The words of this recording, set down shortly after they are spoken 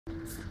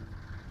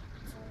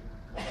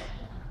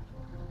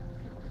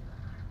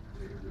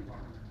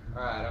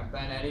Alright, I'm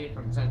Ben Eddy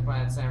from 10th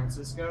Planet San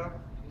Francisco.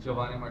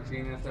 Geovanny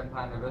Martinez, 10th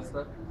Planet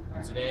Vista.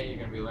 And today you're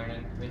going to be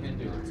learning the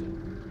Hindulotine.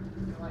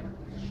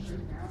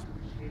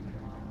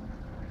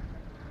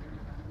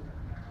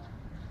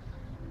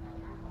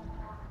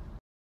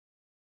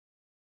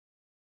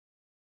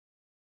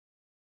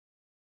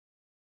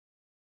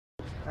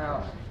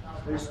 Now,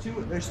 there's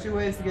two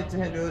ways to get to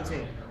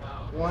Hindulotine.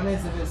 One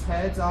is if his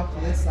head's off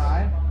to this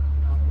side,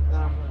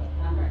 then I'm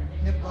gonna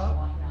hip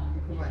up,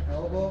 put my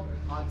elbow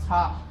on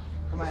top,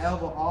 put my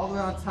elbow all the way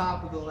on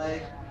top of the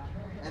leg,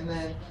 and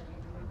then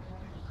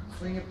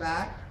swing it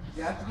back.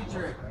 You have to get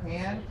your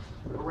hand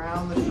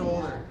around the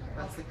shoulder.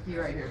 That's the key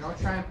right here. Don't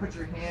try and put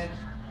your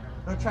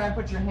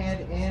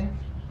hand in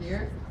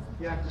here.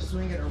 You have to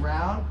swing it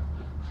around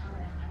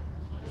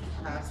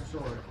past the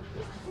shoulder.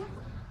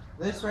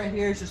 This right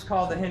here is just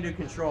called the Hindu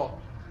control.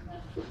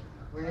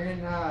 When you're in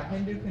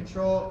Hindu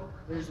control,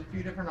 there's a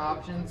few different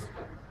options,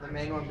 the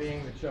main one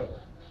being the choke.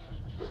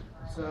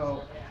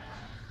 So,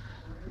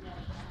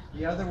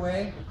 the other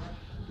way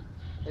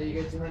that you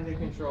get to Hindu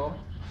control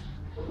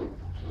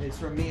is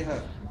from meat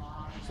hook.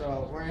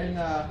 So, we're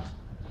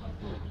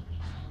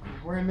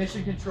in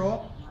mission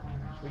control.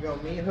 We go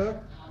meat hook,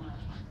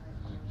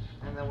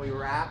 and then we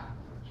wrap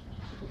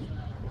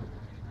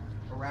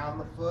around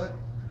the foot,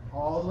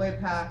 all the way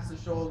past the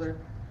shoulder,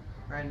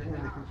 right into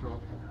Hindu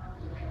control.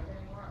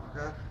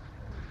 Okay?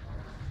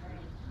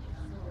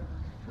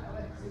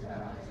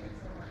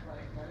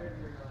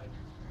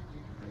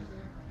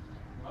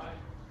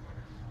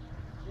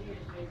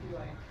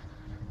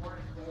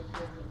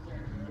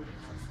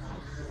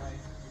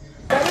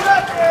 Set it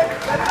up, kid!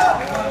 Set it up!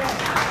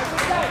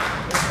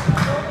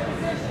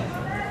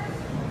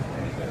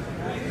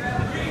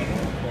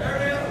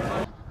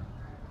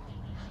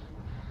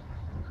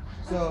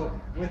 So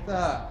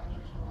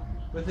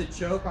with a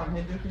choke on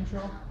Hindu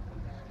control,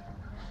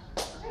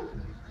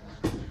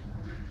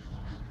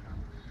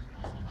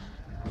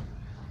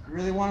 you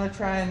really want to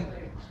try and,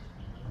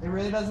 it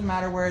really doesn't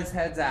matter where his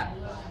head's at,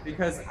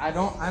 because I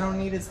don't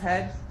need his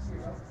head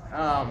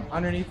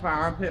underneath my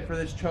armpit for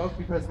this choke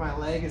because my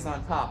leg is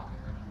on top.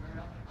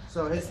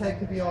 So his head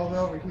could be all the way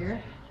over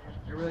here.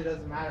 It really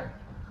doesn't matter.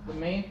 The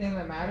main thing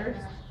that matters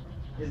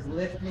is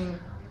lifting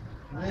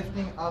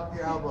up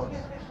your elbows.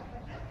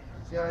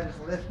 See how I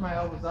just lift my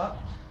elbows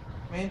up?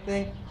 Main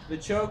thing, the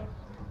choke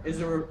is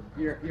your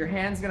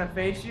hand's gonna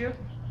face you,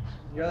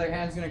 your other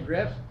hand's gonna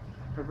grip,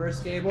 reverse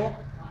gable,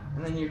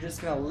 and then you're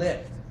just gonna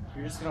lift.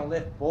 You're just gonna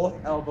lift both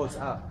elbows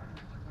up.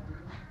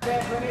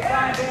 Ben, bring it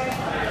down,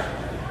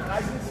 Ben.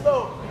 Nice and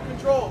slow,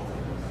 controlled.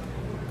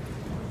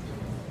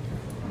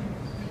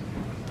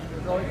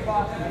 Going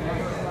fast,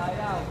 slide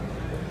out.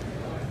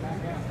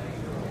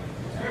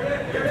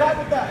 Get tight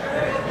with that.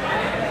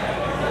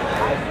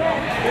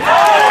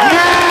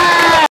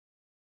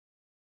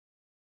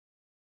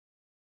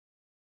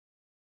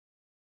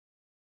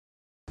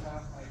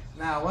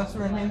 Now, once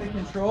we're in Hindu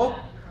control,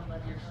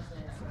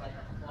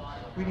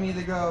 we can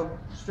either go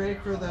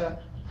straight for the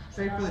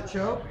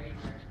choke,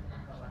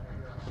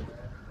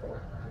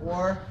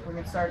 or we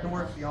can start to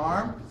work the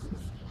arm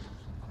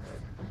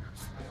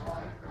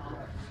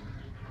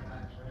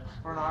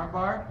for an arm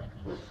bar,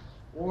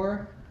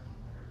 or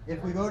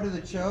if we go to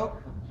the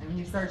choke and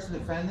he starts to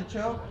defend the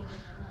choke,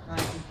 I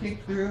can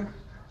kick through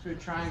to a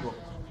triangle.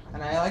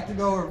 And I like to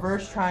go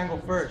reverse triangle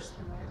first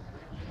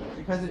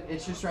because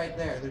it's just right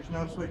there. There's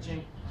no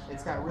switching.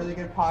 It's got really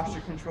good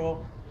posture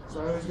control. So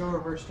I always go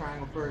reverse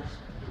triangle first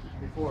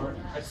before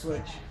I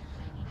switch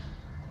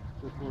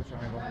to a full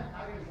triangle.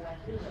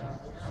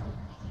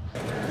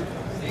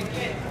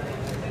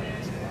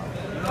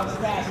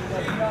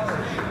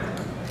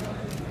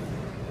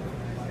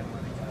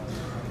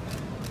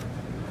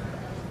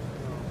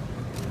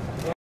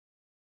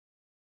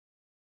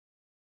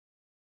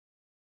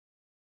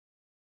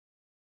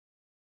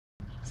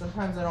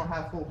 Sometimes I don't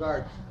have full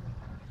guard.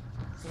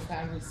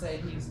 Sometimes we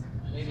say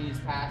maybe he's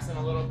passing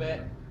a little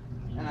bit,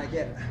 and I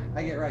get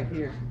right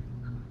here.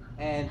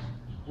 And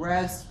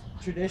whereas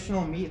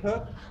traditional meat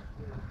hook,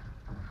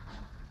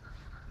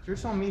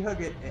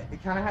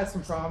 it kind of has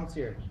some problems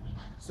here.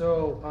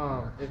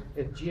 So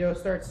if Gio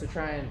starts to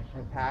try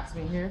and pass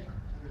me here,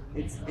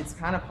 it's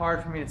kind of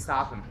hard for me to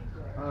stop him.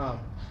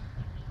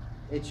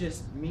 It's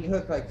just meat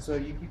hook, like, so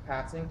you keep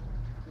passing,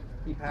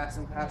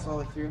 pass all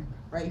the way through.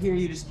 Right here,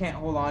 you just can't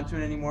hold on to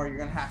it anymore. You're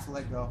gonna have to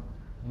let go,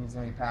 and he's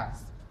gonna be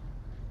passed.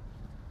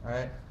 All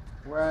right.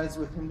 Whereas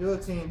with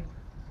Hindulotine,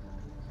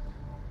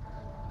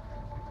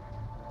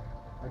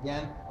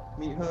 again,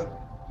 meat hook,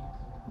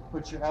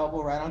 put your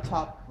elbow right on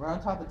top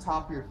the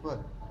top of your foot.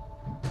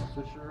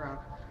 Switch it around.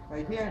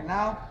 Right here.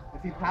 Now,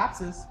 if he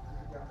passes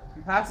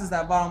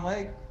that bottom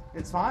leg,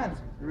 it's fine. It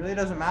really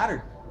doesn't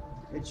matter.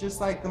 It's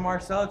just like the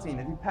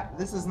Marcelotine.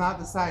 This is not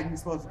the side he's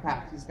supposed to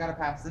pass. He's got to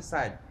pass this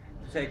side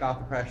to take off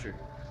the pressure.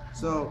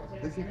 So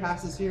if he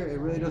passes here, it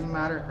really doesn't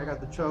matter. I got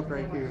the choke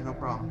right here, no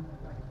problem.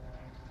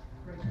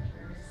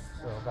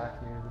 So back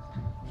here.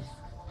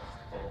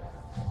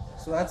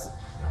 So that's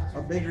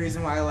a big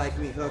reason why I like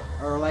meat hook,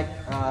 or like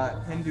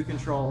Hindu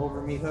control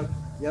over meat hook.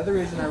 The other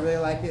reason I really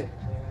like it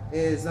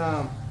is,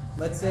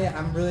 let's say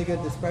I'm really good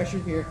at this pressure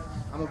here.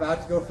 I'm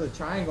about to go for the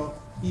triangle.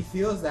 He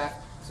feels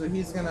that, so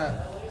he's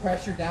gonna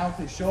pressure down with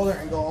his shoulder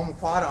and go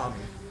omoplata on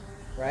me,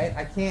 right?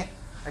 I can't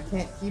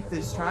keep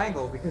this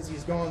triangle because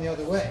he's going the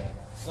other way.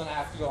 So then I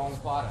have to go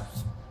omoplata.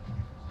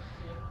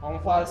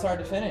 Omoplata is hard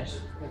to finish.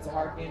 It's a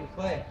hard game to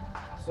play.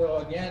 So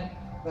again,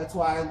 that's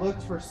why I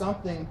looked for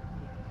something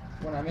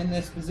when I'm in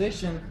this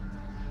position.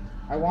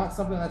 I want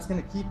something that's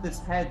going to keep this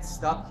head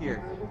stuck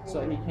here so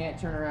that he can't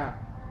turn around.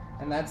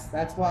 And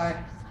that's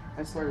why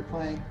I started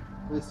playing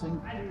this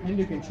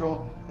Hindu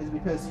control, is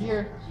because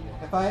here,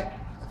 if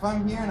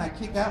I'm here and I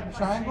kick out the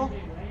triangle,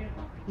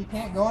 he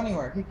can't go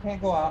anywhere. He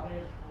can't go out.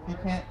 He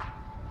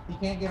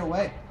can't get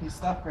away. He's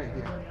stuck right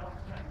here.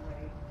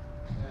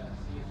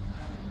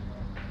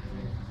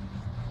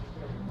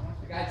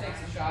 The guy takes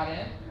a shot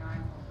in,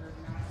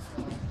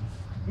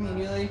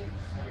 immediately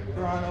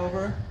thrown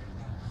over,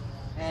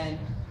 and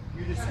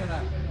you're just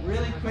gonna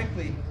really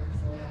quickly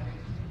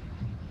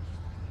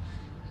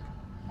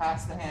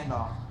pass the hand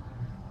off.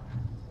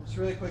 Just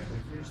really quickly.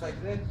 You're just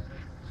like this,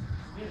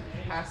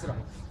 pass it off.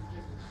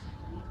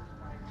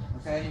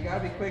 Okay, you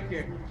gotta be quick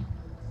here.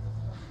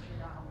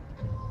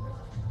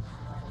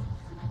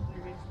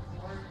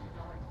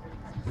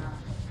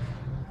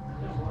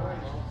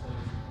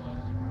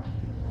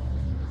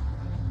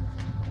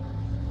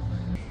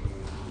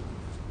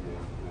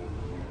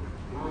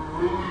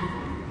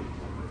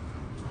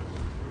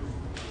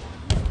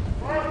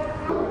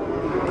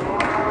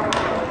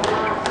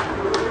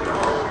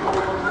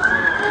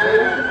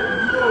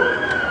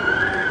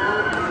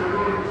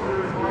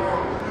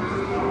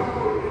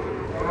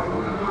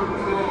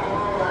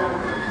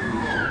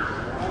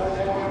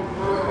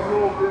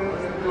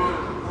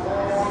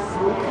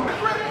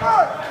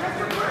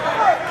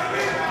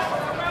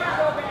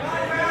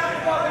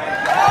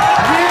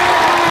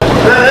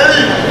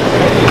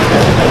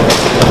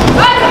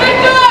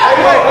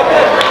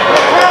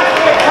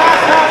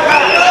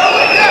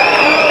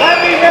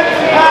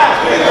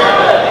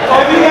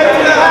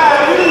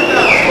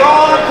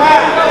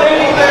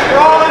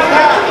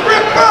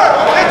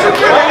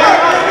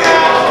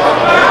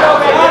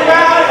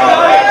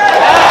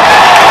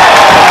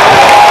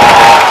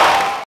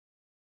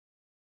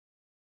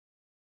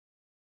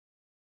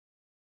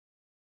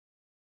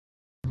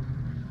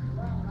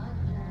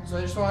 So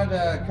I just wanted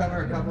to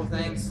cover a couple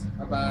things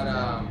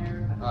about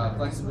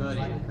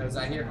flexibility, because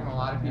I hear from a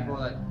lot of people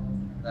that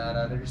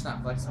they're just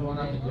not flexible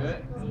enough to do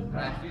it. And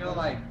I feel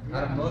like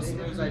out of most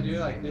moves I do,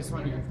 like this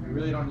one, you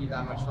really don't need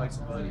that much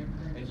flexibility.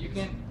 If you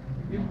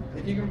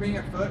can bring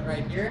your foot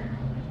right here,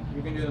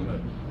 you can do the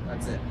move.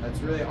 That's it. That's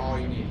really all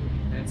you need.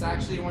 And it's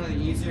actually one of the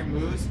easier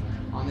moves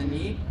on the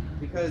knee,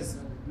 because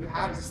you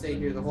have to stay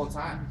here the whole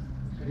time.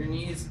 Your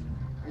knees,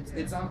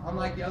 it's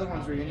unlike the other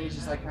ones where your knee's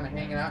just like kind of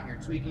hanging out and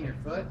you're tweaking your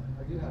foot.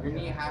 Your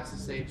knee has to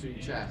stay to your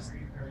chest.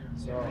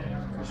 So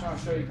I just want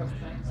to show you a couple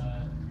things.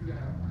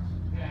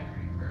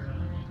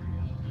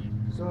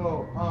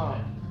 So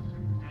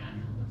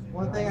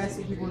one thing I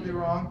see people do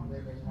wrong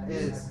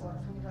is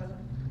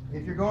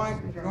if you're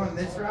going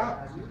this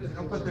route,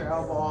 don't put their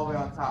elbow all the way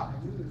on top.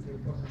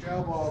 Put your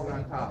elbow all the way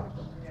on top.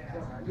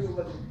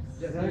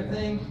 The other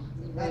thing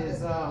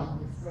is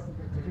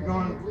if you're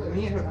going the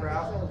knee hook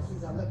route,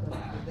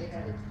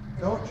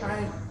 don't try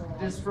and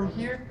just from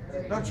here,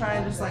 don't try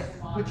and just like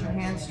put your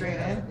hands straight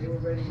in.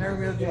 You're never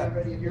gonna do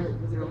that.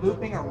 You're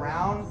looping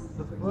around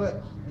the foot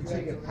until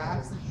you get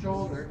past the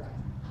shoulder,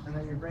 and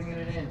then you're bringing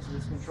it into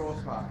this control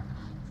spot.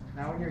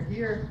 Now when you're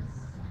here,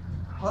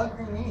 hug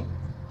your knee.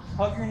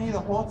 Hug your knee the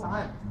whole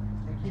time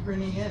and keep your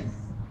knee in.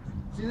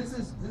 See, this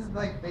is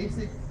like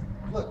basic.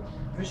 Look,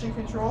 mission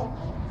control,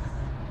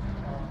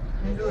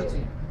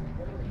 Hindulotine.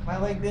 My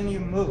leg didn't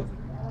even move.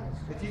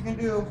 If you can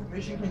do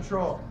mission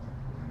control,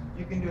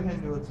 you can do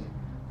Hindulotine.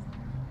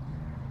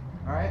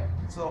 All right.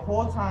 So the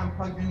whole time,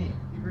 hug your knee.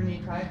 Keep your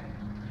knee tight,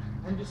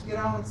 and just get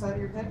out on the side of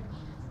your hip.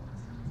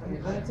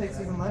 And then it takes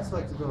even less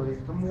flexibility.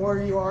 The more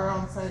you are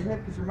on the side of your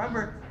hip, because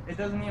remember, it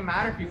doesn't even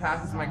matter if he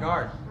passes my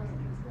guard.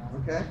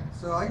 Okay.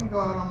 So I can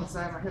go out on the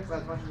side of my hip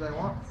as much as I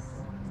want.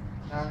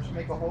 Now I'm just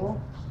make a hole,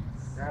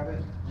 grab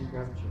it, and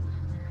grab the chip.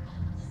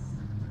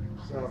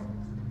 So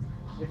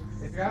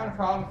if you're having a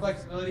problem with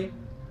flexibility,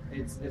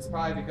 it's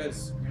probably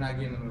because you're not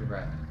getting the move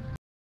right.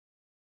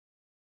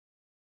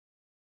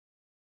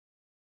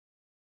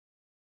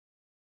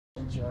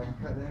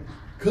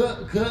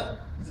 Cut. Cut.